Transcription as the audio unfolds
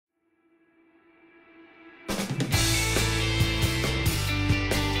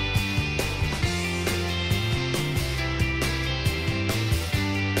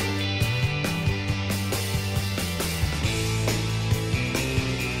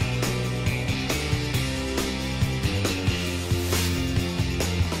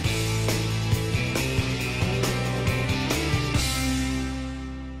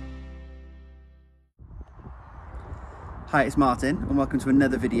Hi, it's Martin and welcome to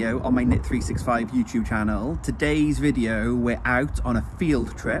another video on my Knit365 YouTube channel. Today's video, we're out on a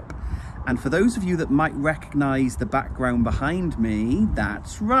field trip, and for those of you that might recognise the background behind me,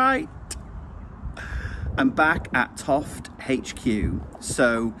 that's right, I'm back at Toft HQ.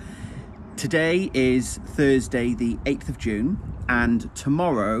 So today is Thursday the 8th of June, and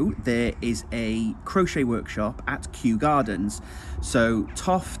tomorrow there is a crochet workshop at Kew Gardens. So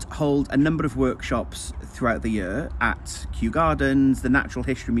Toft hold a number of workshops throughout the year at Kew Gardens, the Natural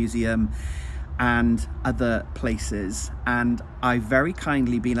History Museum and other places, and I've very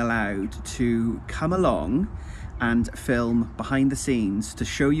kindly been allowed to come along and film behind the scenes to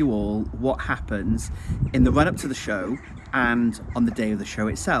show you all what happens in the run-up to the show and on the day of the show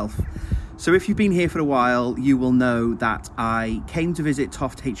itself. So if you've been here for a while, you will know that I came to visit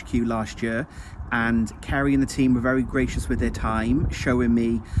Toft HQ last year, and Kerry and the team were very gracious with their time, showing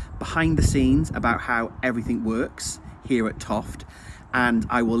me behind the scenes about how everything works here at Toft. And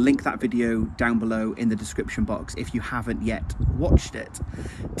I will link that video down below in the description box if you haven't yet watched it.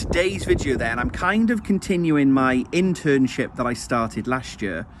 Today's video then, I'm kind of continuing my internship that I started last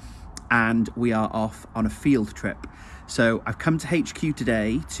year, and we are off on a field trip. So I've come to HQ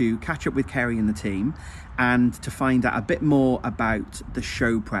today to catch up with Kerry and the team and to find out a bit more about the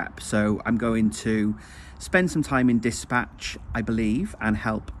show prep. So I'm going to spend some time in dispatch, I believe, and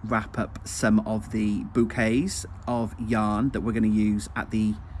help wrap up some of the bouquets of yarn that we're going to use at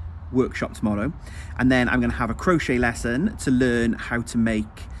the workshop tomorrow. And then I'm going to have a crochet lesson to learn how to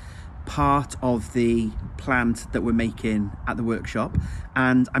make part of the plant that we're making at the workshop.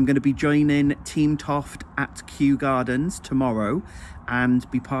 And I'm going to be joining Team Toft at Kew Gardens tomorrow and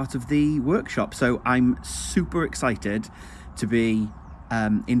be part of the workshop. So I'm super excited to be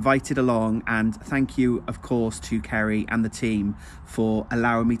invited along, and thank you of course to Kerry and the team for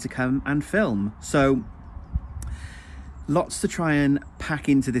allowing me to come and film. So lots to try and pack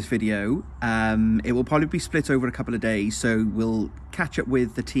into this video. It will probably be split over a couple of days, so we'll catch up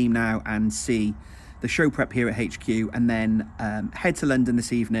with the team now and see the show prep here at HQ, and then head to London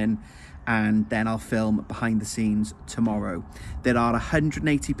this evening, and then I'll film behind the scenes tomorrow. There are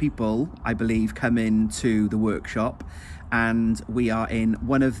 180 people, I believe, coming to the workshop, and we are in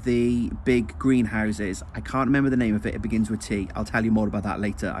one of the big greenhouses. I can't remember the name of it. It begins with T. I'll tell you more about that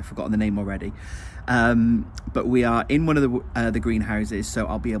later. I've forgotten the name already. But we are in one of the greenhouses, so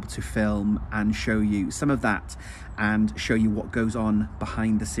I'll be able to film and show you some of that and show you what goes on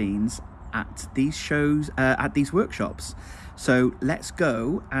behind the scenes at these shows, at these workshops. So let's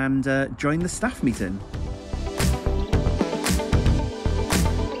go and join the staff meeting.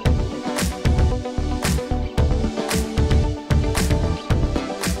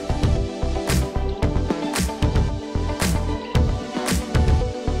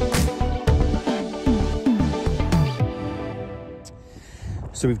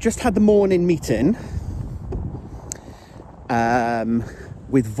 So we've just had the morning meeting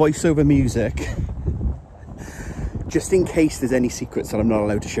with voiceover music, just in case there's any secrets that I'm not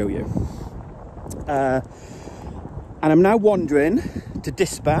allowed to show you. And I'm now wandering to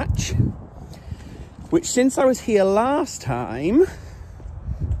dispatch, which since I was here last time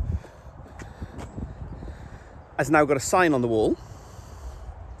has now got a sign on the wall.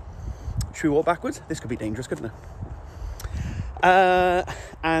 Should we walk backwards? This could be dangerous, couldn't it?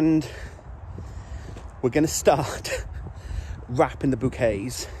 And we're going to start wrapping the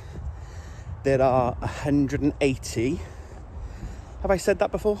bouquets. There are 180. Have I said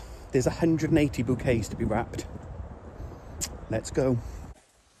that before? There's 180 bouquets to be wrapped. Let's go.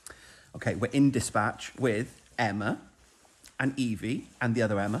 Okay, we're in dispatch with Emma and Evie and the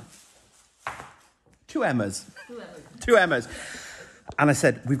other Emma. Two Emmas. Two Emmas. And I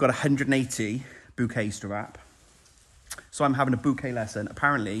said, we've got 180 bouquets to wrap. So I'm having a bouquet lesson.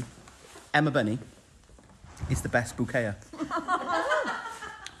 Apparently, Emma Bunny is the best bouqueter.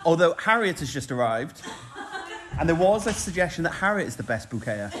 Although Harriet has just arrived, and there was a suggestion that Harriet is the best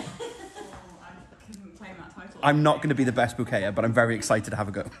bouqueter. I'm not going to be the best bouqueter, but I'm very excited to have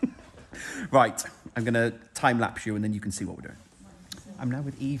a go. Right, I'm going to time lapse you, and then you can see what we're doing. I'm now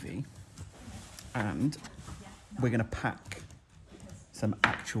with Evie, and we're going to pack some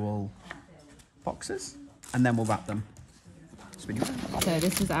actual boxes, and then we'll wrap them. So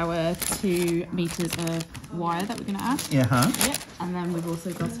this is our 2 meters of wire that we're going to add. Yeah. Yep. And then we've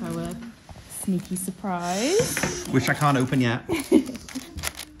also got our sneaky surprise, which I can't open yet. And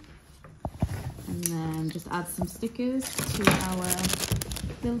then just add some stickers to our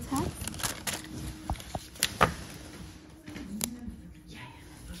little tag.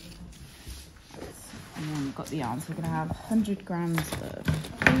 And then we've got the yarn, so we're going to have 100 grams of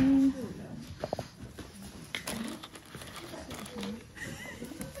green.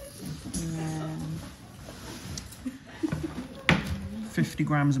 50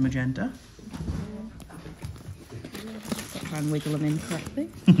 grams of magenta. So try and wiggle them in correctly.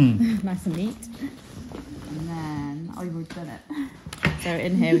 Nice and neat. And then, oh, you've already done it. So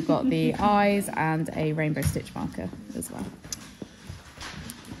in here we've got the eyes and a rainbow stitch marker as well.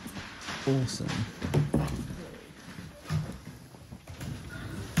 Awesome.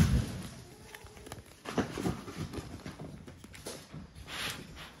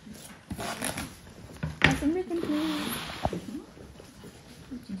 Some ribbon, please.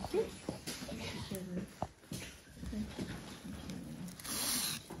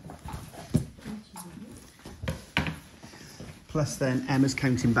 Plus then Emma's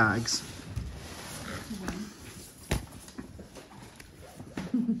counting bags.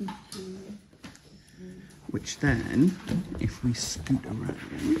 Which then, if we scoot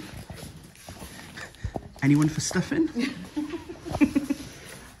around, anyone for stuffing?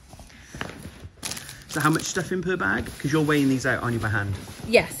 So how much stuffing per bag? Because you're weighing these out, aren't you, by hand?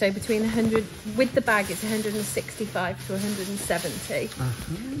 Yeah, so between 100, with the bag it's 165 to 170.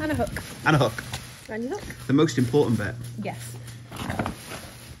 And a hook. And a hook. And your hook. The most important bit. Yes.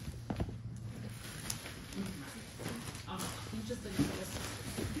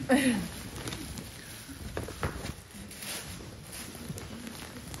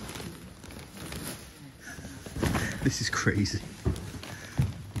 This is crazy.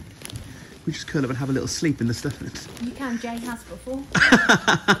 We just curl up and have a little sleep in the stuffing. You can, Jay has before.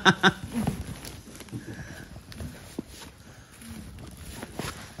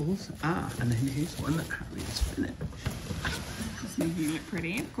 Awesome. Ah, and then here's one that Harry's finished. Just making you look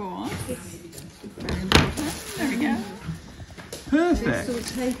pretty, of course. Very important. There we go. Perfect.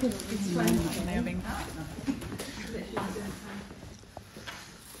 Nailing that.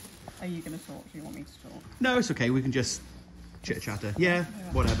 Are you going to talk? Do you want me to talk? No, it's okay. We can just chitter-chatter. Yeah,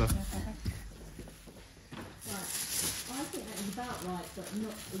 whatever. I think that is about right, but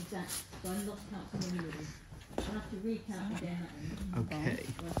not exact. So I lost count from the middle. I'll have to recount again. Okay.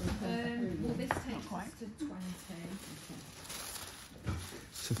 Well, this takes us to 20.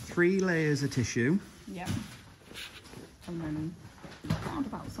 So 3 layers of tissue. Yep. And then round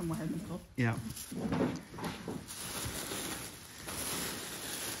about somewhere in the middle. Yeah.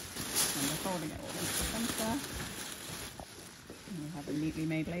 And we're folding it all into the centre. And we have a neatly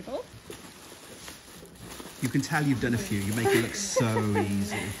made label. You can tell you've done a few. You make it look so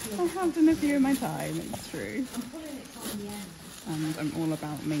easy. I have done a few in my time, it's true. And I'm all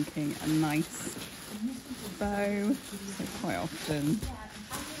about making a nice bow. So quite often,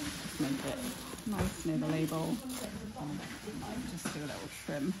 just make it nice near the label. And just do a little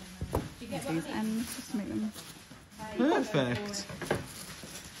trim with these ends, just to make them Perfect.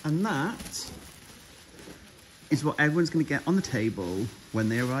 And that is what everyone's going to get on the table when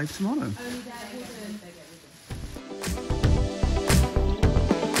they arrive tomorrow.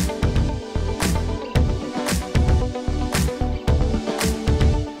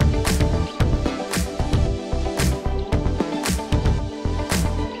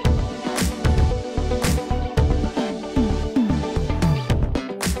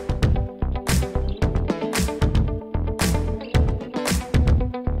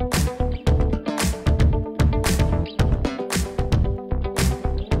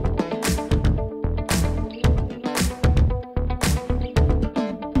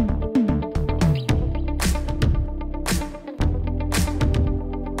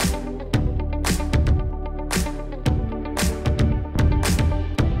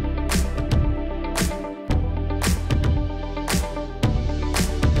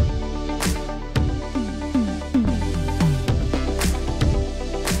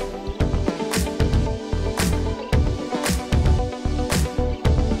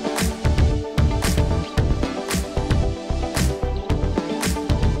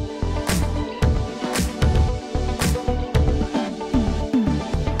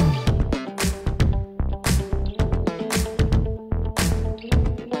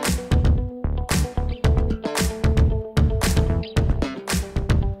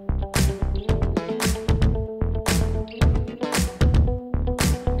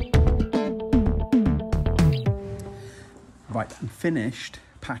 Right, I'm finished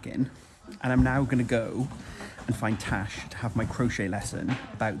packing and I'm now going to go and find Tash to have my crochet lesson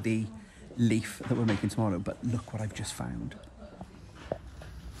about the leaf that we're making tomorrow. But look what I've just found.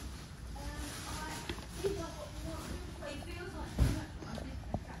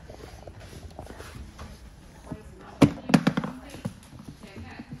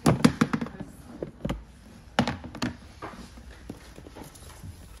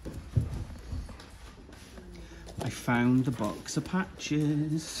 I found the box of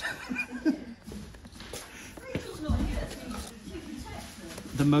patches.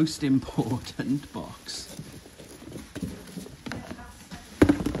 the most important box.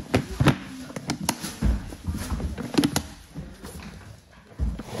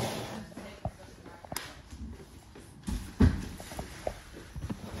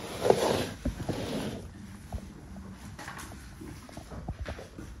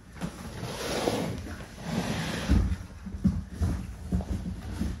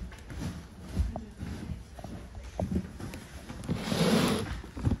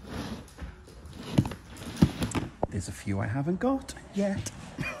 There's a few I haven't got yet.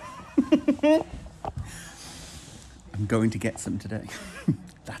 I'm going to get some today.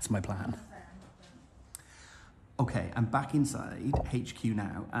 That's my plan. Okay, I'm back inside HQ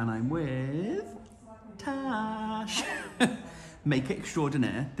now, and I'm with Tash. Make it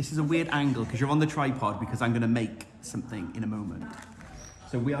extraordinaire. This is a weird angle because you're on the tripod, because I'm going to make something in a moment.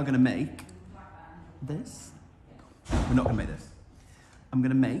 So we are going to make this. We're not going to make this. I'm going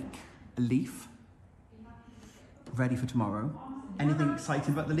to make a leaf ready for tomorrow. Anything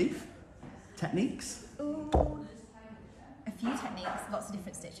exciting about the leaf? Techniques? Ooh, a few techniques, lots of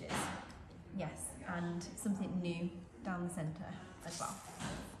different stitches. Yes, and something new down the centre as well.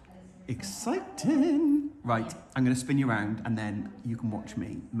 Exciting! Right, I'm going to spin you around and then you can watch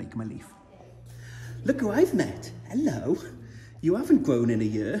me make my leaf. Look who I've met. Hello. You haven't grown in a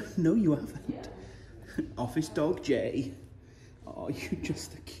year. No, you haven't. Office dog Jay. Oh, you're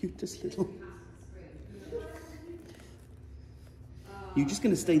just the cutest little... You're just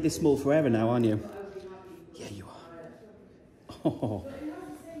going to stay this small forever now, aren't you? Yeah, you are. Oh.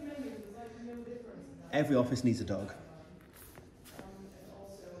 Every office needs a dog.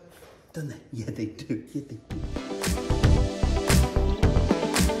 Don't they? Yeah, they do. Yeah, they do.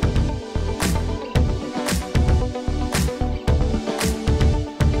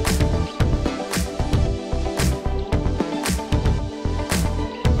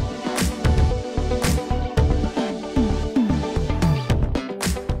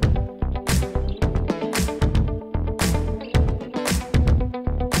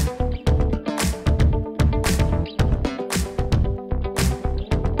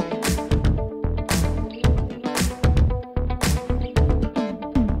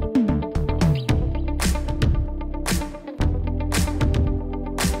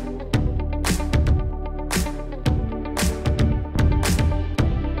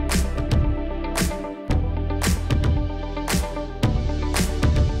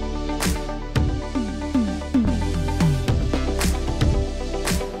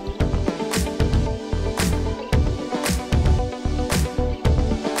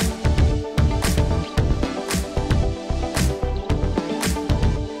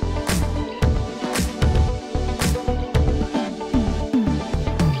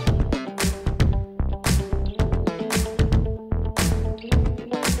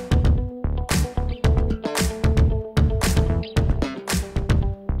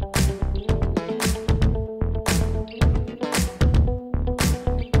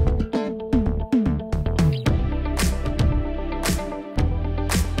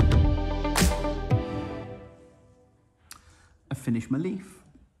 Finish my leaf.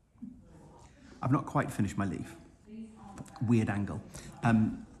 I've not quite finished my leaf. Weird angle.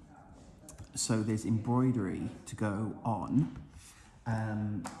 So there's embroidery to go on,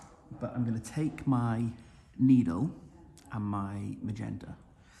 but I'm going to take my needle and my magenta,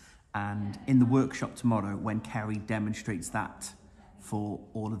 and in the workshop tomorrow, when Kerry demonstrates that for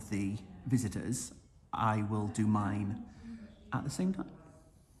all of the visitors, I will do mine at the same time.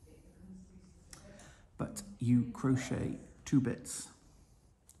 But you crochet 2 bits,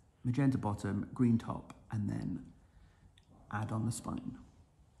 magenta bottom, green top, and then add on the spine.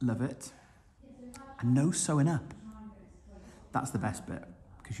 Love it. And no sewing up. That's the best bit,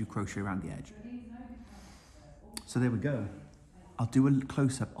 because you crochet around the edge. So there we go. I'll do a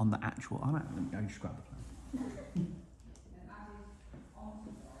close-up on the actual... I just grab the plan.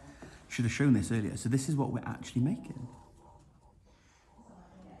 Should have shown this earlier. So this is what we're actually making.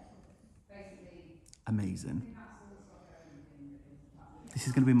 Amazing. This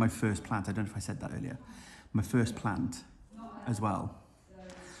is going to be my first plant. I don't know if I said that earlier. My first plant as well.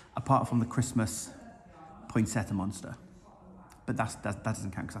 Apart from the Christmas poinsettia monster. But that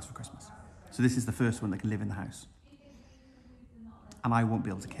doesn't count because that's for Christmas. So this is the first one that can live in the house. And I won't be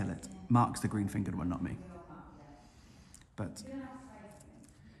able to kill it. Mark's the green-fingered one, not me. But,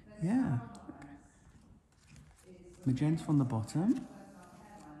 yeah. Magenta on the bottom.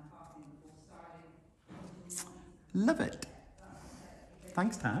 Love it.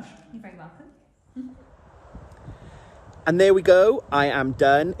 Thanks, Tash. You're very welcome. And there we go. I am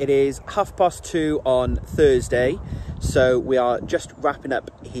done. It is 2:30 on Thursday. So we are just wrapping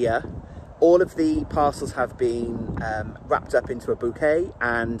up here. All of the parcels have been wrapped up into a bouquet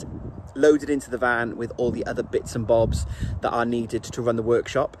and loaded into the van with all the other bits and bobs that are needed to run the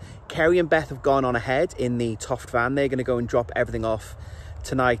workshop. Kerry and Beth have gone on ahead in the Toft van. They're going to go and drop everything off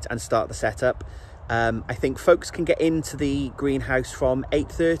tonight and start the setup. I think folks can get into the greenhouse from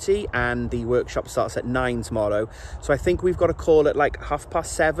 8:30 and the workshop starts at 9 tomorrow. So I think we've got a call at like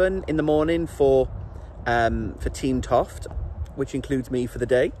 7:30 in the morning for Team Toft, which includes me for the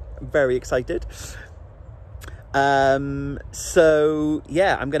day. I'm very excited. So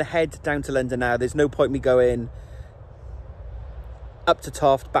yeah, I'm gonna head down to London now. There's no point me going up to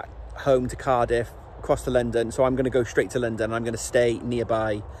Toft, back home to Cardiff, across to London. So I'm gonna go straight to London. I'm gonna stay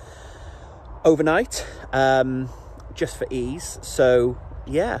nearby overnight, just for ease. So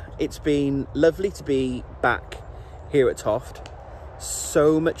yeah, it's been lovely to be back here at Toft.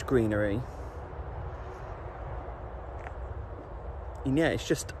 So much greenery. And yeah, it's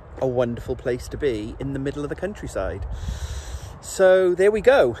just a wonderful place to be in the middle of the countryside. So there we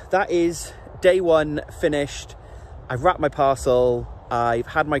go. That is day one finished. I've wrapped my parcel. I've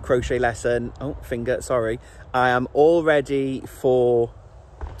had my crochet lesson. Oh, finger, sorry. I am all ready for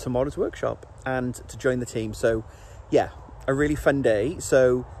tomorrow's workshop and to join the team. So yeah, a really fun day.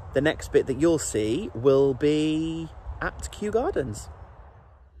 So the next bit that you'll see will be at Kew Gardens.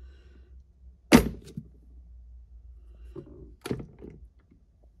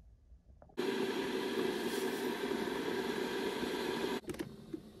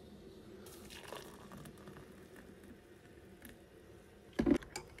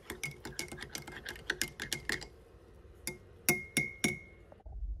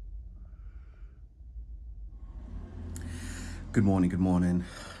 Good morning, good morning.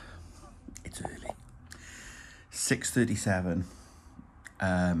 It's early. 6:37.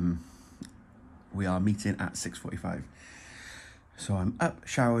 We are meeting at 6:45. So I'm up,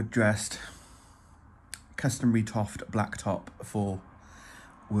 showered, dressed, customary Toft black top for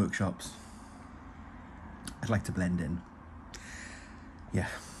workshops. I'd like to blend in. Yeah,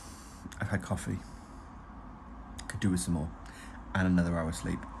 I've had coffee. Could do with some more. And another hour's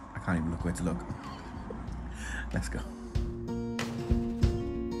sleep. I can't even look where to look. Let's go.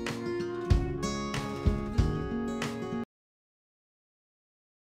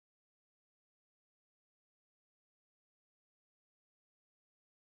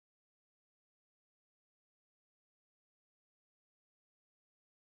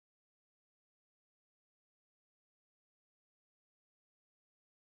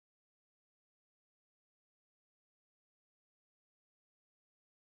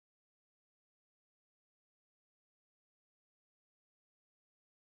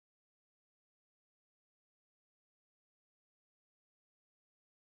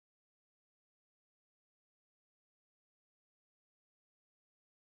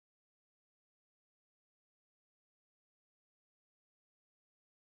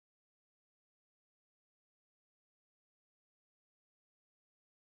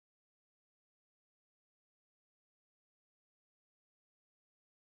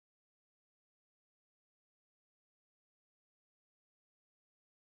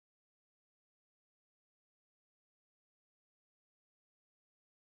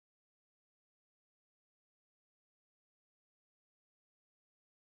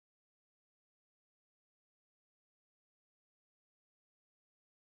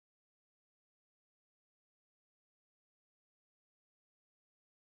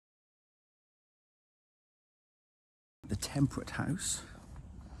 The temperate house.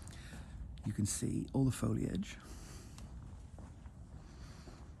 You can see all the foliage.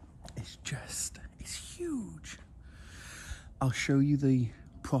 It's huge. I'll show you the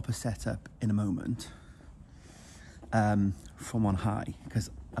proper setup in a moment from on high, because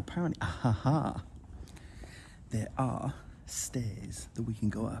apparently, there are stairs that we can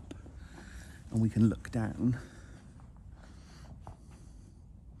go up and we can look down.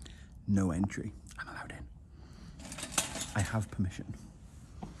 No entry. I'm allowed in. I have permission.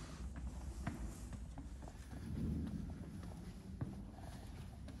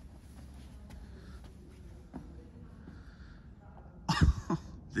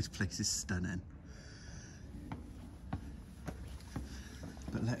 This place is stunning.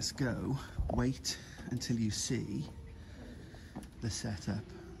 But let's go, wait until you see the setup.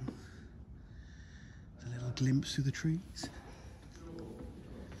 A little glimpse through the trees.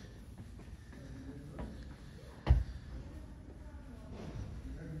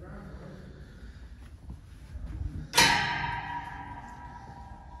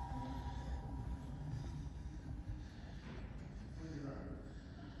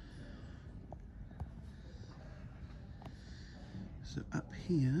 So up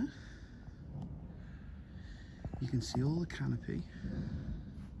here, you can see all the canopy,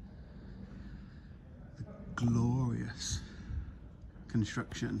 the glorious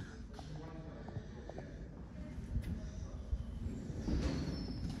construction.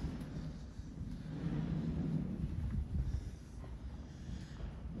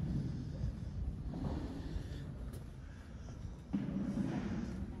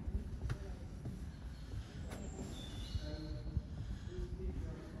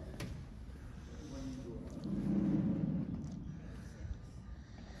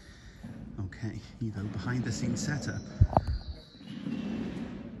 Okay, you go behind the scenes setup.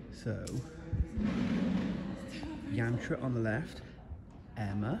 So, Yantra on the left,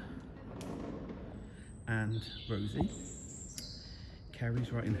 Emma and Rosie.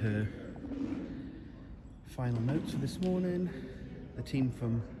 Kerry's writing her final notes for this morning. The team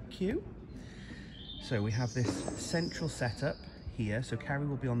from Kew. So we have this central setup here. So Kerry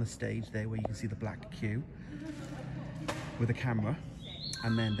will be on the stage there where you can see the black queue with a camera.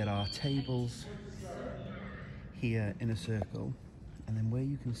 And then there are tables here in a circle, and then where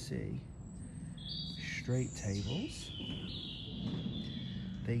you can see straight tables,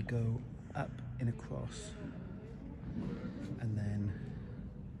 they go up in a cross and then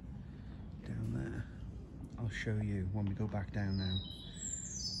down there. I'll show you when we go back down now.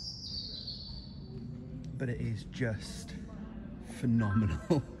 But it is just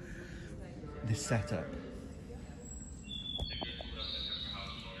phenomenal, this setup.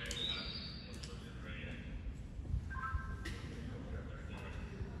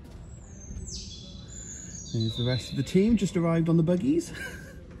 There's the rest of the team, just arrived on the buggies.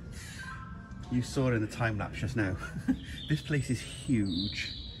 You saw it in the time lapse just now. This place is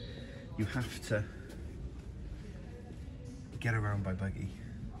huge. You have to get around by buggy.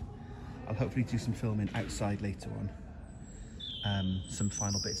 I'll hopefully do some filming outside later on. Some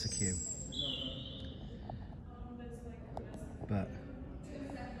final bits of queue. But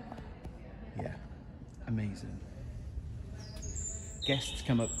yeah, amazing. Guests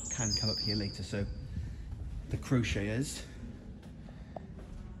can come up here later, so the crocheters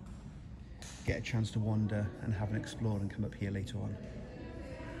get a chance to wander and have an explore and come up here later on.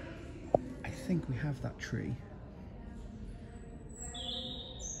 I think we have that tree.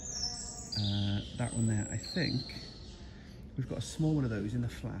 That one there, I think. We've got a small one of those in the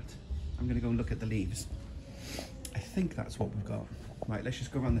flat. I'm gonna go and look at the leaves. I think that's what we've got. Right, let's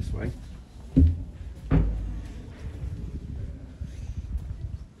just go around this way.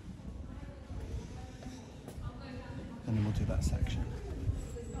 And then we'll do that section.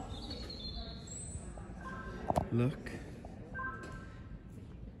 Look.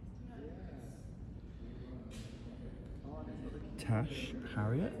 Tash,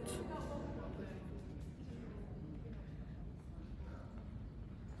 Harriet.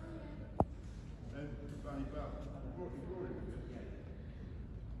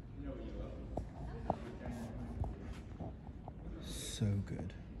 So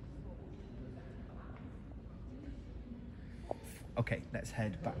good. Okay, let's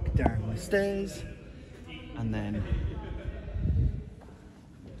head back down the stairs and then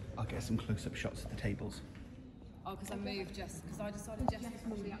I'll get some close-up shots of the tables. Oh, because I moved just because I decided Jess was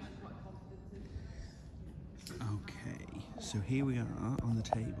probably actually quite confident. Okay, so here we are on the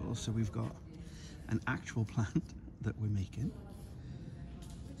table. So we've got an actual plant that we're making.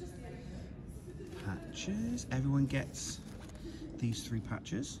 Patches. Everyone gets these 3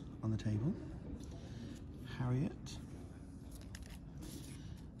 patches on the table. Harriet,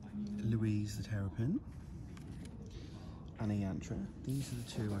 Louise the Terrapin, and a Yantra. These are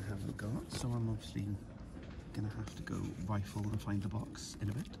the 2 I haven't got, so I'm obviously gonna have to go rifle and find the box in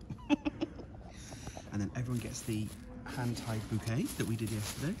a bit. And then everyone gets the hand-tied bouquet that we did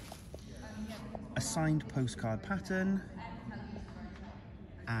yesterday, a signed postcard pattern,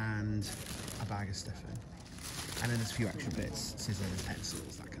 and a bag of stuffing. And then there's a few extra bits, scissors,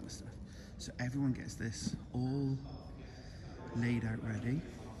 pencils, that kind of stuff. So everyone gets this all laid out ready.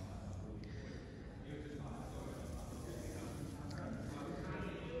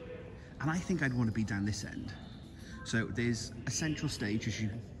 And I think I'd want to be down this end. So there's a central stage, as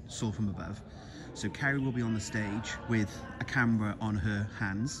you saw from above. So Kerry will be on the stage with a camera on her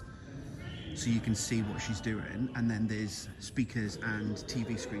hands, so you can see what she's doing. And then there's speakers and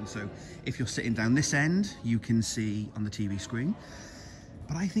TV screen. So if you're sitting down this end, you can see on the TV screen.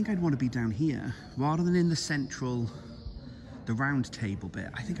 But I think I'd want to be down here, rather than in the central, the round table bit.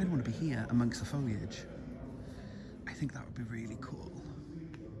 I think I'd want to be here amongst the foliage. I think that would be really cool.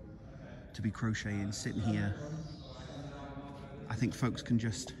 To be crocheting, sitting here. I think folks can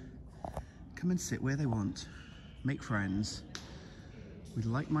just come and sit where they want, make friends, with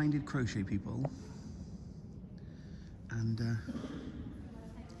like-minded crochet people, and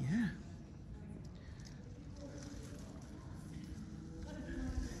yeah,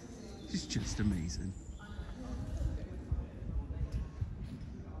 it's just amazing.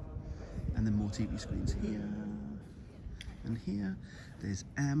 And then more TV screens here and here. There's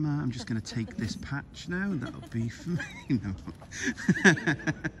Emma. I'm just going to take this patch now. That'll be for me. No.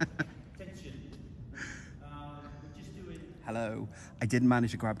 Hello. I didn't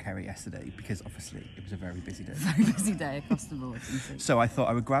manage to grab Kerry yesterday because obviously it was a very busy day. Very busy day across the board. So I thought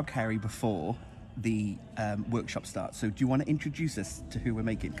I would grab Kerry before the workshop starts. So do you want to introduce us to who we're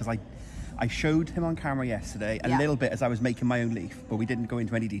making? Because I showed him on camera yesterday a little bit as I was making my own leaf, but we didn't go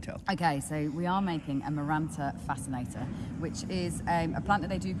into any detail. Okay, so we are making a Maranta fascinator, which is a plant that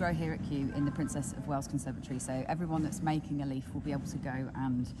they do grow here at Kew in the Princess of Wales Conservatory. So everyone that's making a leaf will be able to go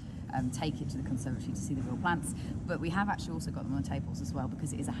and take it to the conservatory to see the real plants. But we have actually also got them on the tables as well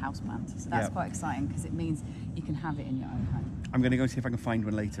because it is a house plant. So that's quite exciting because it means you can have it in your own home. I'm going to go see if I can find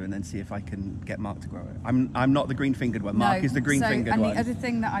one later and then see if I can get Mark to grow it. I'm not the green-fingered one. Mark is the green-fingered one. And the other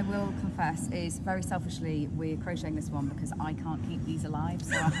thing that I will confess is, very selfishly, we're crocheting this one because I can't keep these alive.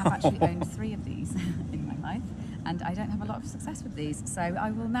 So I have actually owned 3 of these in my life, and I don't have a lot of success with these. So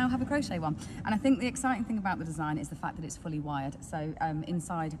I will now have a crochet one. And I think the exciting thing about the design is the fact that it's fully wired. So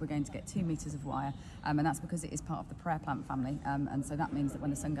inside we're going to get 2 meters of wire, and that's because it is part of the prayer plant family. And so that means that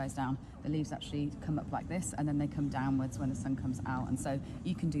when the sun goes down, the leaves actually come up like this, and then they come downwards when the sun comes out. And so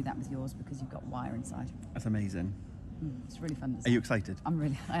you can do that with yours because you've got wire inside. That's amazing. It's really fun. Are you excited? I am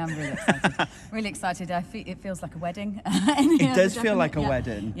really excited. Really excited. It feels like a wedding. It does feel like a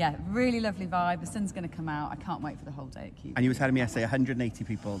wedding. Yeah, really lovely vibe. The sun's going to come out. I can't wait for the whole day at Kew. And you were telling me yesterday 180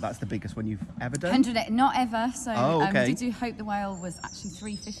 people. That's the biggest one you've ever done? 100, not ever. So we did hope the whale was actually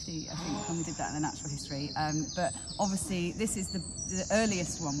 350, I think, when we did that in the natural history. But obviously this is the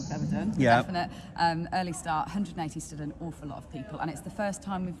earliest one we've ever done. Yeah. Definite early start. 180 still an awful lot of people. And it's the first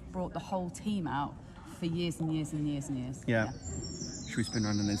time we've brought the whole team out for years and years and years and years. Yeah. Should we spin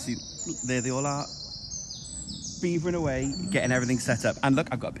around and then see? There they all are, beavering away, getting everything set up. And look,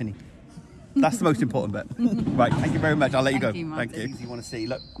 I've got a penny. That's the most important bit. Right, thank you very much. I'll let you go. Thank you. You want to see?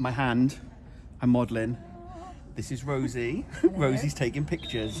 Look, my hand, I'm modelling. This is Rosie. Rosie's taking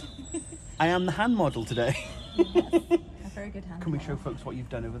pictures. I am the hand model today. A very good hand. Can we show folks what you've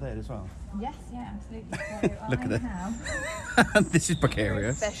done over there as well? Yes, yeah, absolutely. So Look at it. This is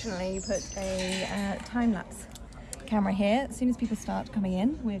precarious. Professionally put a time-lapse camera here. As soon as people start coming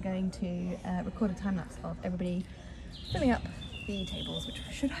in, we're going to record a time-lapse of everybody filling up the tables, which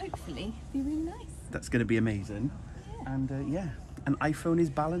should hopefully be really nice. That's going to be amazing. Yeah. And yeah, an iPhone is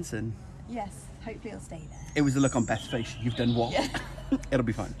balancing. Yes, hopefully it'll stay there. It was the look on Beth's face. You've done what? Yeah. It'll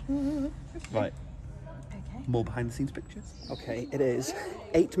be fine. Right. Okay. More behind the scenes pictures. Okay, it is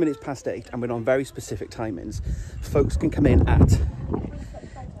 8 minutes past 8 and we're on very specific timings. Folks can come in at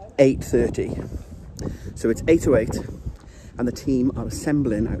 8:30. So it's 8:08 and the team are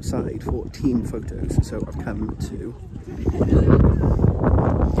assembling outside for team photos. So I've come to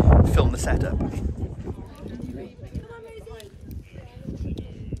film the setup.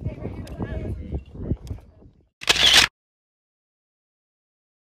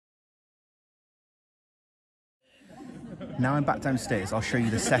 Now I'm back downstairs. I'll show you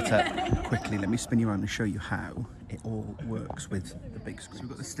the setup quickly. Let me spin you around and show you how it all works with the big screen. So we've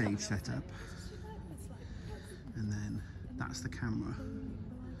got the stage set up, and then that's the camera.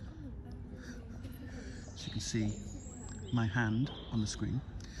 So you can see my hand on the screen.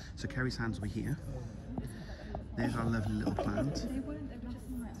 So Kerry's hands will be here. There's our lovely little plant.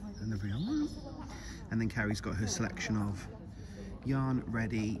 And there we are. And then Kerry's got her selection of yarn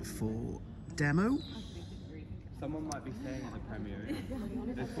ready for demo. Someone might be staying at the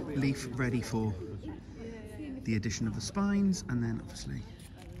premiere. Leaf ready for the addition of the spines, and then obviously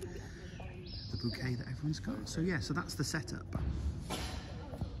the bouquet that everyone's got. So yeah, so that's the setup.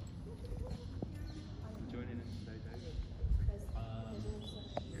 Joining us today,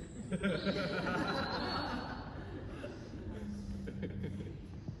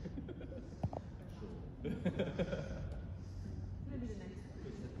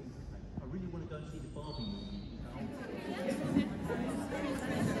 I really want to go see the Barbie movie.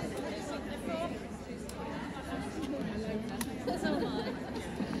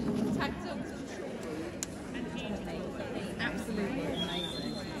 Absolutely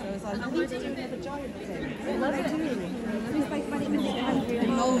amazing. So it's like, We did another giant thing. I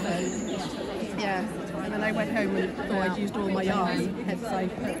love it. Yeah, and then I went home and thought I'd used all my yarn, hence I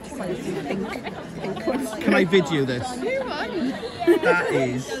decided to do pink ones. Can I video this? Who won? That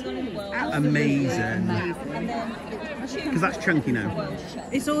is amazing. Because that's chunky now.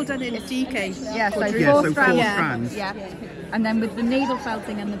 It's all done in DK. Yeah, so Yeah, four so strands. 4 strands. Yeah. And then with the needle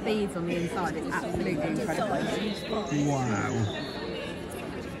felting and the beads on the inside, it's absolutely incredible. Wow.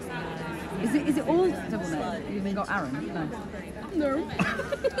 Is it all double knit? You even got Aaron? No. No.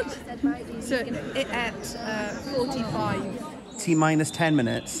 So it at 45. T minus 10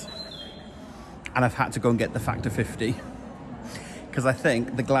 minutes. And I've had to go and get the factor 50. Because I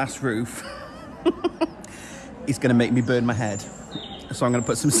think the glass roof is going to make me burn my head. So I'm going to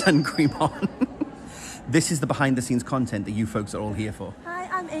put some sun cream on. This is the behind the scenes content that you folks are all here for. Hi,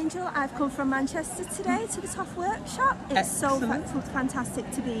 I'm Angel. I've come from Manchester today to the Toft workshop. It's so fantastic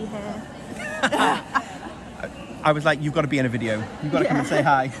to be here. I was like, you've got to be in a video. You've got to come and say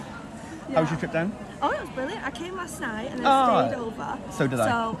hi. How was your trip down? Oh, it was brilliant. I came last night and then stayed over. So did I.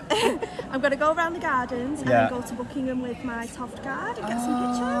 So I'm going to go around the gardens and then go to Buckingham with my Toft guard and get some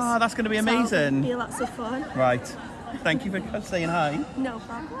pictures. Ah, that's going to be amazing. So it'll be lots of fun. Right. Thank you for saying hi. No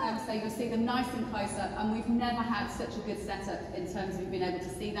problem. So you'll see them nice and close up, and we've never had such a good setup in terms of being able to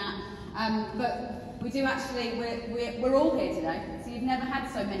see that. But we do actually, we're all here today, so you've never had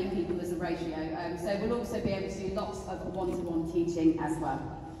so many people as a ratio. So we'll also be able to do lots of one-to-one teaching as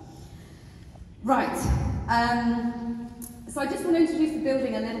well. Right. So I just want to introduce the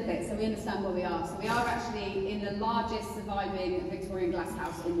building a little bit so we understand where we are. So we are actually in the largest surviving Victorian glass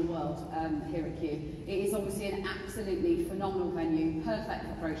house in the world here at Kew. It is obviously an absolutely phenomenal venue, perfect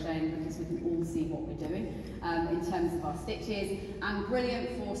for crocheting because we can all see what we're doing in terms of our stitches, and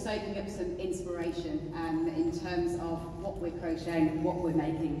brilliant for soaking up some inspiration in terms of what we're crocheting, what we're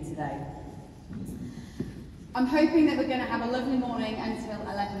making today. I'm hoping that we're going to have a lovely morning until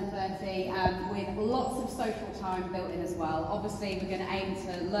 11:30 with lots of social time built in as well. Obviously we're going to aim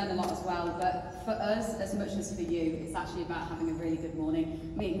to learn a lot as well, but for us as much as for you, it's actually about having a really good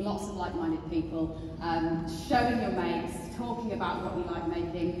morning, meeting lots of like-minded people, showing your mates, talking about what you like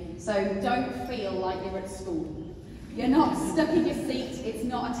making. So don't feel like you're at school. You're not stuck in your seat, it's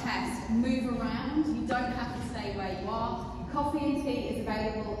not a test. Move around, you don't have to stay where you are. Coffee and tea is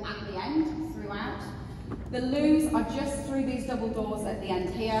available at the end, throughout. The loos are just through these double doors at the end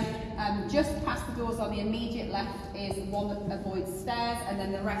here. Just past the doors on the immediate left is one that avoids stairs, and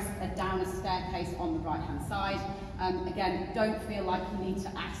then the rest are down a staircase on the right hand side. Again, don't feel like you need to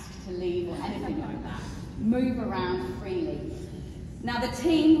ask to leave or anything like that. Move around freely. Now the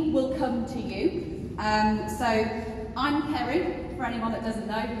team will come to you. So I'm Kerry, for anyone that doesn't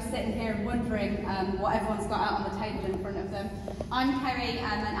know, who's sitting here and wondering what everyone's got out on the table in front of them. I'm Kerry,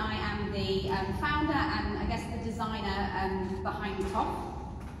 and I am the founder and I guess the designer behind Toft.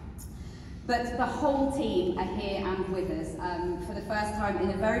 But the whole team are here and with us for the first time in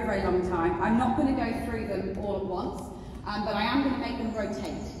a very, very long time. I'm not going to go through them all at once, but I am going to make them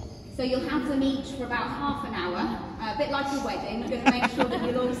rotate. So you'll have them each for about half an hour, a bit like a wedding. I'm going to make sure that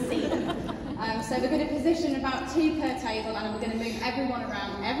you'll all see them. So we're going to position about 2 per table, and we're going to move everyone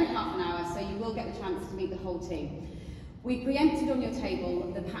around every half an hour, so you will get the chance to meet the whole team. We preempted on your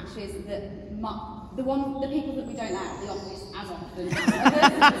table the patches that the people that we don't out of the office as often as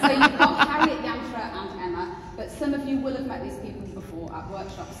others. So you've got Harriet, Yantra and Emma, but some of you will have met these people before at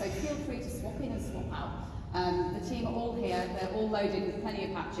workshops, so feel free to swap in and swap out. The team are all here, they're all loaded with plenty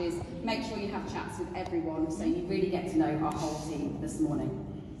of patches. Make sure you have chats with everyone so you really get to know our whole team this morning.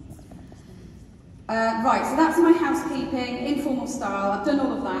 Right, so that's my housekeeping, informal style. I've done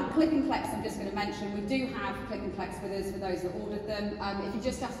all of that. Click and collects I'm just going to mention. We do have click and collects with us for those that ordered them. If you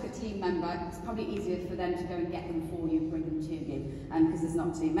just ask a team member, it's probably easier for them to go and get them for you, bring them to you, because there's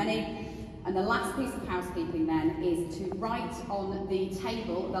not too many. And the last piece of housekeeping then is to write on the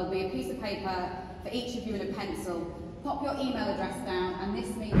table. There'll be a piece of paper for each of you and a pencil. Pop your email address down, and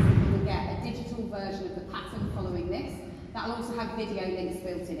this means that you will get a digital version of the pattern following this. That'll also have video links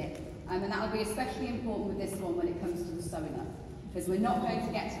built in it. And that will be especially important with this one when it comes to the sewing up, because we're not going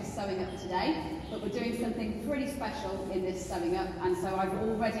to get to the sewing up today, but we're doing something pretty special in this sewing up, and so I've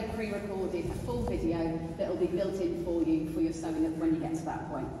already pre-recorded a full video that will be built in for you for your sewing up when you get to that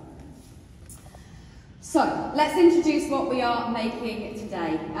point. So let's introduce what we are making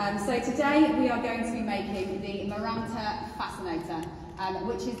today. So today we are going to be making the Maranta Fascinator,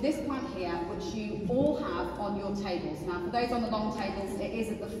 which is this plant here, which you all have on your tables. Now, for those on the long tables, it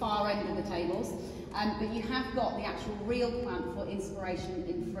is at the far end of the tables, but you have got the actual real plant for inspiration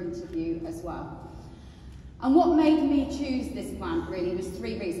in front of you as well. And what made me choose this plant really was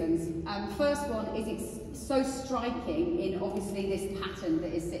 3 reasons. First one is it's so striking in obviously this pattern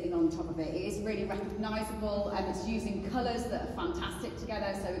that is sitting on top of it. It is really recognisable, and it's using colours that are fantastic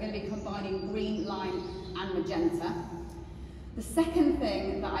together. So we're going to be combining green, lime and magenta. The second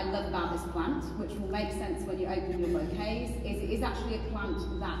thing that I love about this plant, which will make sense when you open your bouquets, is it is actually a plant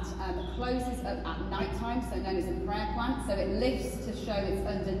that closes up at night time, so known as a prayer plant. So it lifts to show it's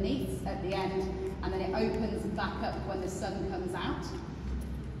underneath at the end, and then it opens back up when the sun comes out.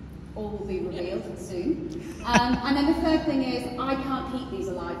 All will be revealed soon. And then the third thing is, I can't keep these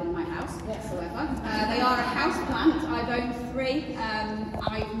alive in my house whatsoever. They are a house plant. I've owned 3.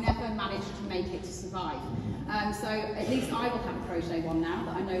 I've never managed to make it to survive. So at least I will have a crochet one now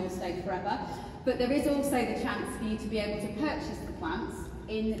that I know will stay forever. But there is also the chance for you to be able to purchase the plants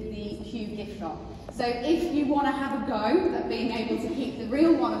in the Kew gift shop. So if you want to have a go at being able to keep the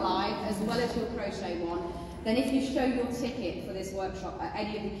real one alive as well as your crochet one, then if you show your ticket for this workshop at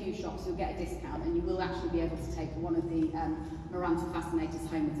any of the Kew shops, you'll get a discount and you will actually be able to take one of the Maranta Fascinators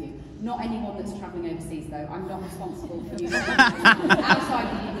home with you. Not anyone that's travelling overseas though, I'm not responsible for you outside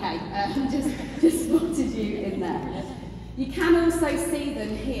the UK, just spotted you in there. You can also see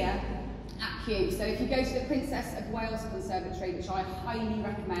them here at Kew. So if you go to the Princess of Wales Conservatory, which I highly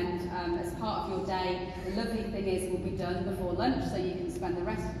recommend as part of your day, the lovely thing is we'll be done before lunch, so you can spend the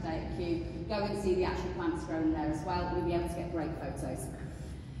rest of the day at Kew, go and see the actual plants growing there as well. We'll be able to get great photos.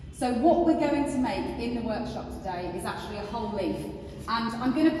 So what we're going to make in the workshop today is actually a whole leaf. And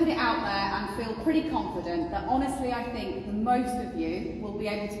I'm going to put it out there and feel pretty confident that honestly I think the most of you will be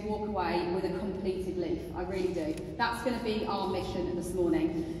able to walk away with a completed leaf. I really do. That's going to be our mission this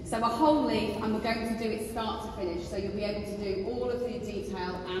morning. So a whole leaf, and we're going to do it start to finish, so you'll be able to do all of the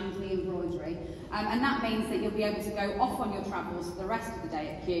detail and the embroidery. And that means that you'll be able to go off on your travels for the rest of the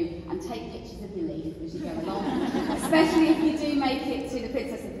day at Kew and take pictures of your leaf as you go along. Especially if you do make it to the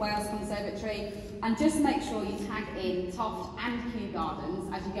Princess of Wales Conservatory. And just make sure you tag in Toft and Kew Gardens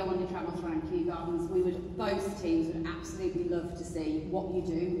as you go on your travels around Kew Gardens. Both teams would absolutely love to see what you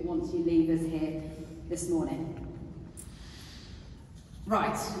do once you leave us here this morning.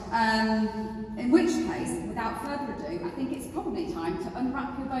 Right, in which case, without further ado, I think it's probably time to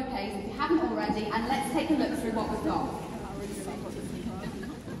unwrap your bouquets if you haven't already, and let's take a look through what we've got.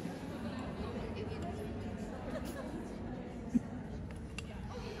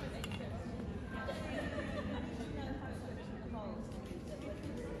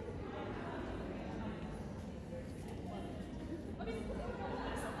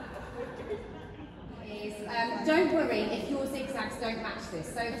 Don't worry if your zigzags don't match this.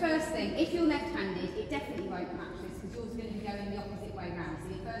 So first thing, if you're left-handed, it definitely won't match this because yours is going to be going the opposite way round. So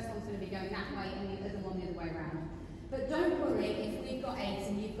your first one's going to be going that way and the other one the other way round. But don't worry if we've got 8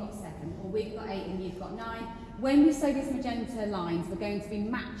 and you've got 7, or we've got 8 and you've got 9. When we sew these magenta lines, we're going to be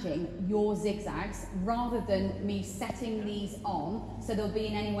matching your zigzags rather than me setting these on so they'll be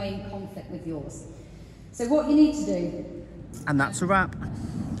in any way in conflict with yours. So what you need to do... And that's a wrap.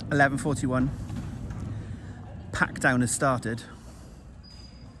 11:41. Pack down has started.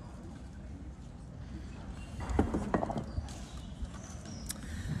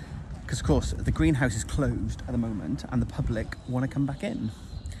 Because of course the greenhouse is closed at the moment and the public want to come back in.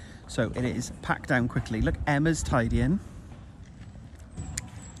 So it is packed down quickly. Look, Emma's tidying.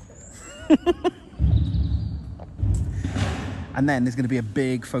 And then there's going to be a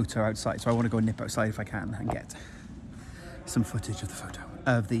big photo outside, so I want to go and nip outside if I can and get some footage of the photo.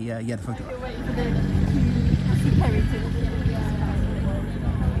 Of the, yeah, the photo.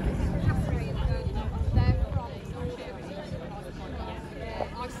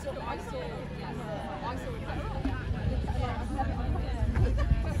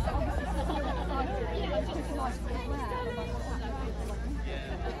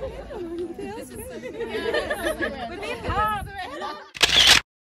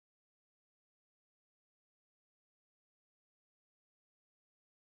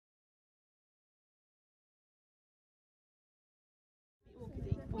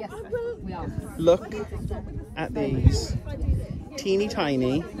 Yes, we are. Look at these teeny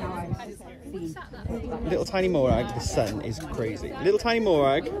tiny little tiny morag. The sun is crazy. Little tiny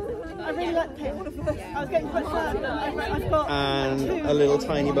morag. I really like pink. I was getting quite sad. I've got and a little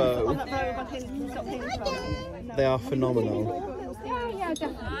tiny bow. They are phenomenal.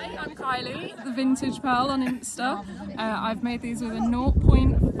 Hi, I'm Kylie, the Vintage Pearl on Insta. I've made these with a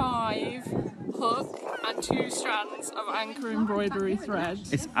 0.5 hook and 2 strands of anchor embroidery thread.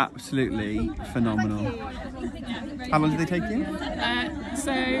 It's absolutely phenomenal. How long did they take you?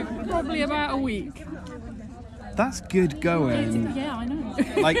 So probably about a week. That's good going. Yeah, I know.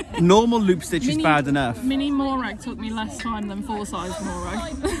 Like normal loop stitch is bad enough. Mini morag took me less time than full size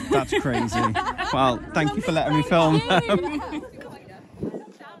morag. That's crazy. Well, thank you for letting me film them.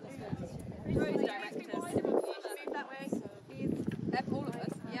 All of us,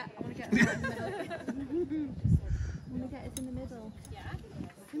 yeah. I want to get us in the middle.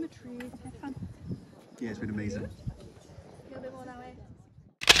 Yeah, it's been amazing. A little bit more that way.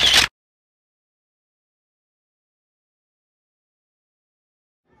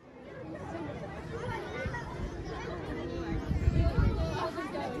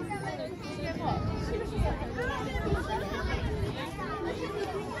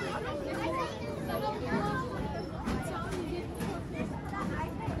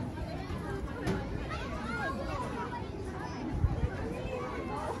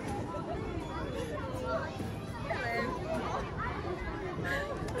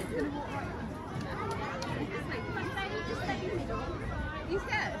 You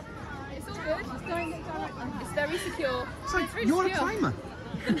scared? It's all good. It's going directly. It's very secure. It's really You're a secure. climber.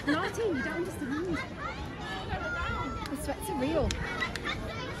 Martin, you don't understand. The sweats are real. Do you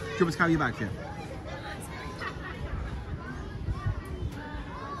want me to carry you back here?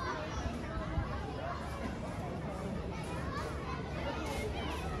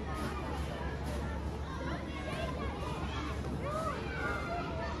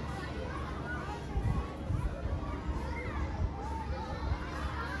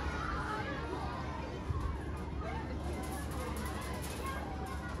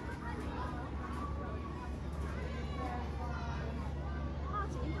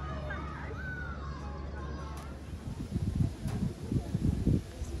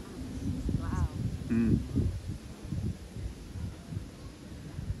 Mm.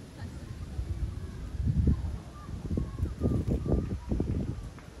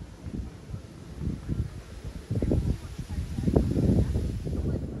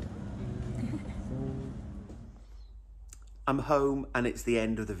 I'm home and it's the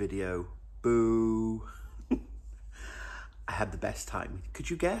end of the video. Boo. I had the best time. Could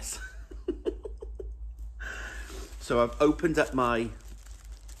you guess? So I've opened up my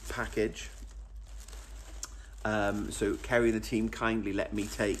package. So Kerry and the team kindly let me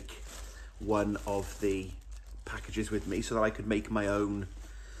take one of the packages with me so that I could make my own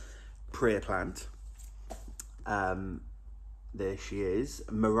prayer plant. There she is,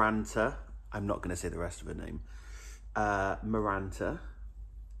 Maranta. I'm not going to say the rest of her name. Maranta.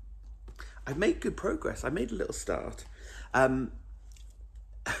 I've made good progress. I made a little start. Let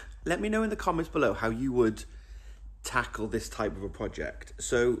me know in the comments below how you would tackle this type of a project.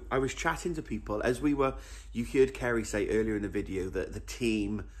 So I was chatting to people as we were, you heard Kerry say earlier in the video that the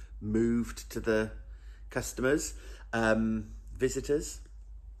team moved to the customers, visitors.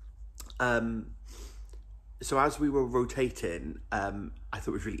 So as we were rotating, I thought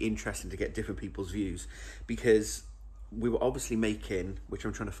it was really interesting to get different people's views, because we were obviously making, which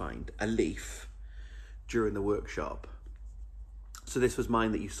I'm trying to find, a leaf during the workshop. So this was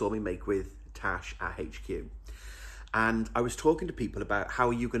mine that you saw me make with Tash at HQ. And I was talking to people about how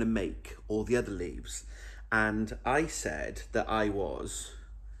are you going to make all the other leaves. And I said that I was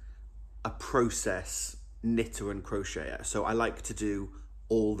a process knitter and crocheter. So I like to do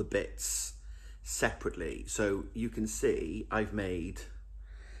all the bits separately. So you can see I've made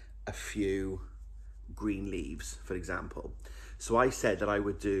a few green leaves, for example. So I said that I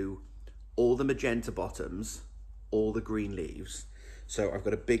would do all the magenta bottoms, all the green leaves. So I've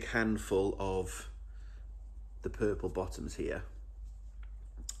got a big handful of the purple bottoms here.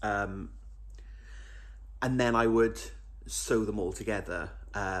 And then I would sew them all together,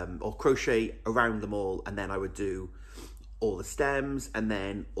 or crochet around them all, and then I would do all the stems and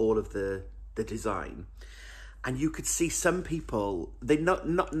then all of the design. And you could see some people, they're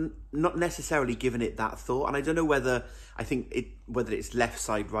not necessarily giving it that thought. And I don't know whether, whether it's left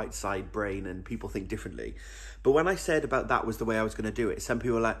side, right side brain and people think differently. But when I said about that was the way I was going to do it, some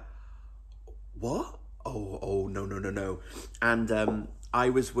people were like, what? Oh, no. And I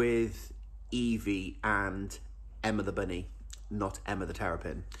was with Evie and Emma the Bunny, not Emma the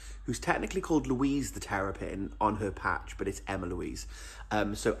Terrapin, who's technically called Louise the Terrapin on her patch, but it's Emma Louise.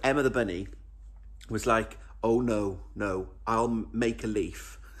 So Emma the Bunny was like, oh no, I'll make a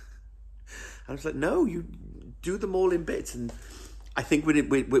leaf. And I was like, no, you do them all in bits. And I think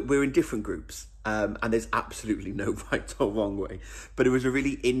we're in different groups, and there's absolutely no right or wrong way. But it was a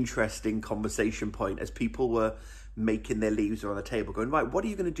really interesting conversation point as people were making their leaves around the table, going, right, what are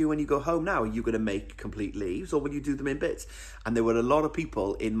you going to do when you go home now? Are you going to make complete leaves, or will you do them in bits? And there were a lot of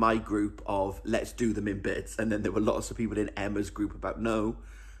people in my group of, let's do them in bits. And then there were lots of people in Emma's group about, no,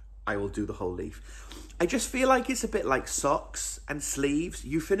 I will do the whole leaf. I just feel like it's a bit like socks and sleeves.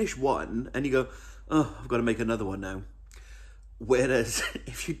 You finish one and you go, oh, I've got to make another one now. Whereas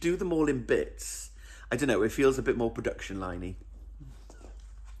if you do them all in bits, I don't know, it feels a bit more production liney.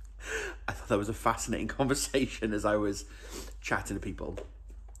 I thought that was a fascinating conversation as I was chatting to people.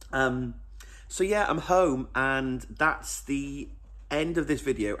 So yeah, I'm home, and that's the end of this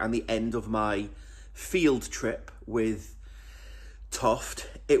video and the end of my field trip with Toft.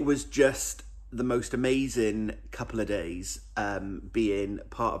 It was just the most amazing couple of days, being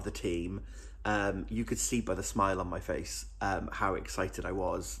part of the team. You could see by the smile on my face how excited I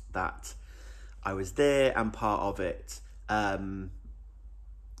was that I was there and part of it.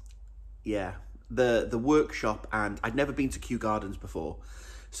 Yeah, the workshop, and I'd never been to Kew Gardens before,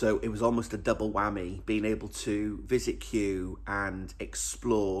 so it was almost a double whammy, being able to visit Kew and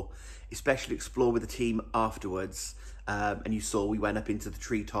explore, especially explore with the team afterwards. And you saw we went up into the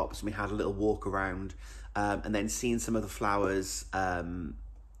treetops and we had a little walk around, and then seeing some of the flowers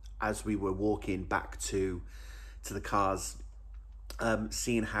as we were walking back to the cars,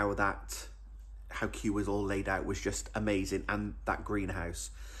 seeing how Kew was all laid out was just amazing. And that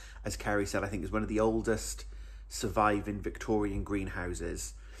greenhouse, as Kerry said, I think is one of the oldest surviving Victorian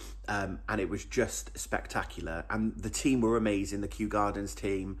greenhouses, and it was just spectacular. And the team were amazing, the Kew Gardens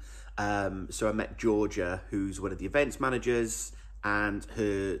team. So I met Georgia, who's one of the events managers, and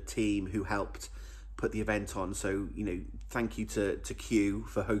her team who helped put the event on. So, you know, thank you to Kew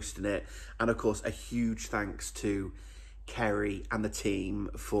for hosting it. And of course, a huge thanks to Kerry and the team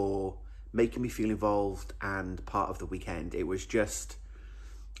for making me feel involved and part of the weekend. It was just,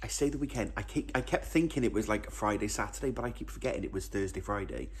 I say the weekend, I kept thinking it was like Friday, Saturday, but I keep forgetting it was Thursday,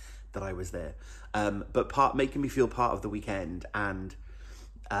 Friday that I was there. But making me feel part of the weekend, and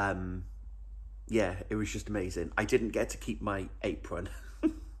yeah, it was just amazing. I didn't get to keep my apron.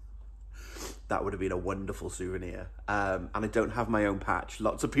 That would have been a wonderful souvenir. And I don't have my own patch.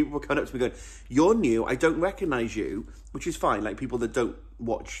 Lots of people were coming up to me going, "You're new, I don't recognise you," which is fine. Like, people that don't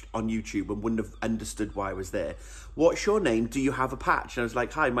watch on YouTube and wouldn't have understood why I was there. "What's your name? Do you have a patch?" And I was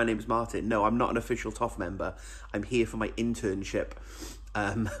like, "Hi, my name's Martin. No, I'm not an official Toft member. I'm here for my internship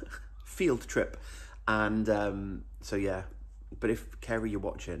field trip." And so yeah. But if, Kerry, you're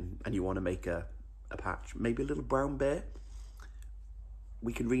watching and you want to make a patch, maybe a little brown bear,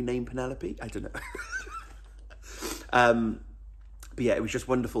 we can rename Penelope. I don't know. But yeah, it was just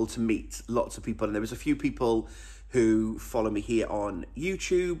wonderful to meet lots of people. And there was a few people who follow me here on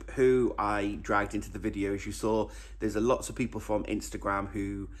YouTube who I dragged into the video, as you saw. There's lots of people from Instagram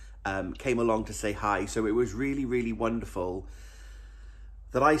who came along to say hi. So it was really, really wonderful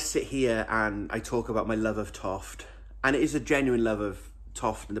that I sit here and I talk about my love of Toft. And it is a genuine love of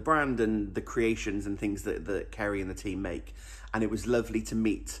Toft and the brand and the creations and things that Kerry and the team make. And it was lovely to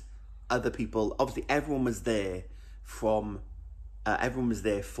meet other people. Obviously, everyone was there for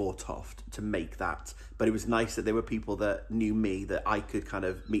Toft to make that. But it was nice that there were people that knew me, that I could kind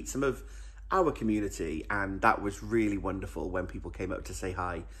of meet some of our community. And that was really wonderful when people came up to say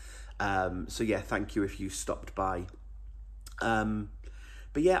hi. So yeah, thank you if you stopped by.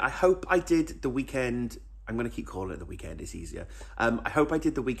 But yeah, I hope I did the weekend. I'm going to keep calling it the weekend, it's easier. I hope I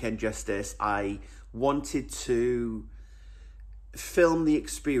did the weekend justice. I wanted to film the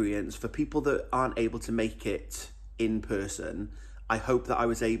experience for people that aren't able to make it in person. I hope that I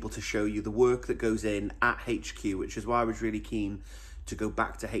was able to show you the work that goes in at HQ, which is why I was really keen to go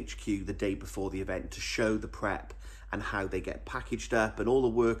back to HQ the day before the event to show the prep and how they get packaged up and all the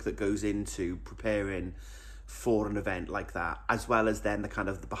work that goes into preparing for an event like that, as well as then the kind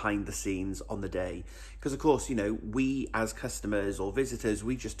of the behind the scenes on the day. Because of course, you know, we as customers or visitors,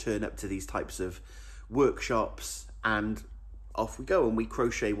 we just turn up to these types of workshops and off we go and we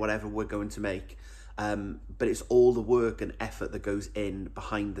crochet whatever we're going to make. But it's all the work and effort that goes in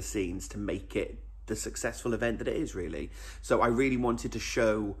behind the scenes to make it the successful event that it is, really. So I really wanted to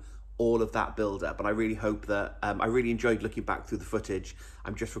show all of that build up, and I really hope that I really enjoyed looking back through the footage.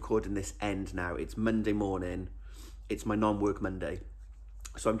 I'm just recording this end now. It's Monday morning. It's my non-work Monday.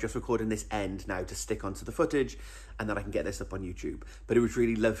 So I'm just recording this end now to stick onto the footage, and then I can get this up on YouTube. But it was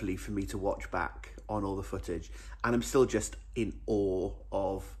really lovely for me to watch back on all the footage, and I'm still just in awe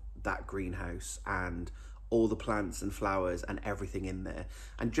of that greenhouse and all the plants and flowers and everything in there,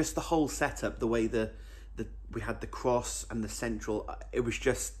 and just the whole setup, the way we had the cross and the central, it was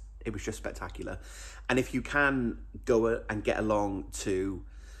just spectacular. And if you can go and get along to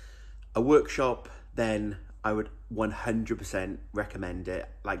a workshop, then I would 100% recommend it.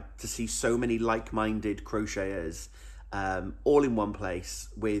 Like, to see so many like-minded crocheters all in one place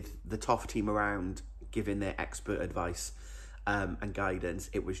with the Toft team around giving their expert advice and guidance,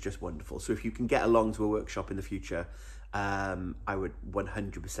 it was just wonderful. So if you can get along to a workshop in the future, I would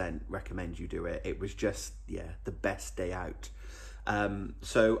 100% recommend you do it. It was just, yeah, the best day out.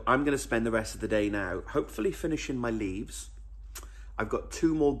 So I'm going to spend the rest of the day now hopefully finishing my leaves. I've got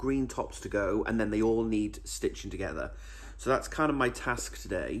 2 more green tops to go, and then they all need stitching together. So that's kind of my task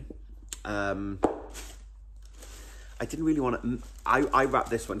today. I I didn't really want to, I wrapped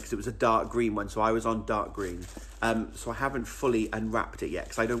this one because it was a dark green one, so I was on dark green. So I haven't fully unwrapped it yet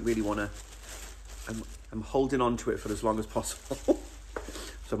because I don't really want to, I'm holding on to it for as long as possible.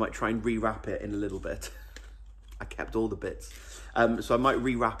 So I might try and rewrap it in a little bit. I kept all the bits. So I might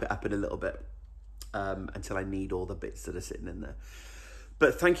rewrap it up in a little bit until I need all the bits that are sitting in there.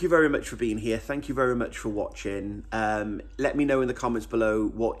 But thank you very much for being here. Thank you very much for watching. Let me know in the comments below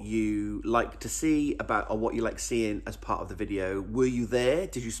what you like to see about, or what you like seeing as part of the video. Were you there?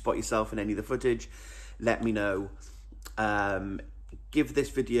 Did you spot yourself in any of the footage? Let me know. Give this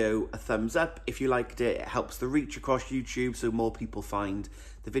video a thumbs up if you liked it. It helps the reach across YouTube so more people find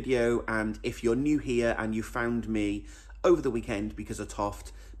the video. And if you're new here and you found me over the weekend because of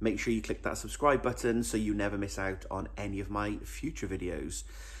Toft, make sure you click that subscribe button so you never miss out on any of my future videos.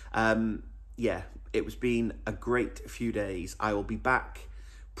 Yeah, it was been a great few days. I will be back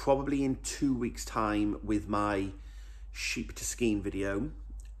probably in 2 weeks' time with my sheep to skein video,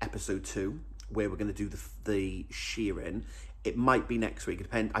 episode 2, where we're going to do the shearing. It might be next week. It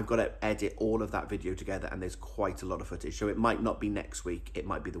depends. I've got to edit all of that video together and there's quite a lot of footage. So it might not be next week. It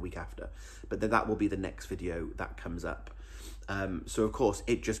might be the week after. But then that will be the next video that comes up. So of course,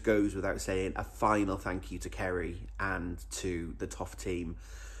 it just goes without saying a final thank you to Kerry and to the Toft team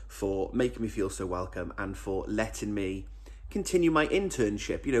for making me feel so welcome and for letting me continue my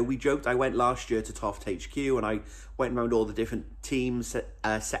internship. You know, we joked I went last year to Toft HQ and I went around all the different teams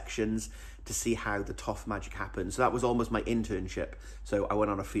sections to see how the Toft magic happened. So that was almost my internship. So I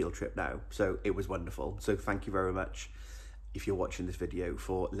went on a field trip now. So it was wonderful. So thank you very much, if you're watching this video,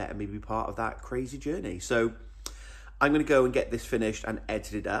 for letting me be part of that crazy journey. So I'm going to go and get this finished and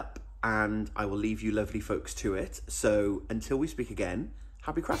edited up, and I will leave you lovely folks to it. So until we speak again,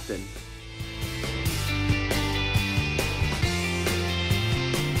 happy crafting.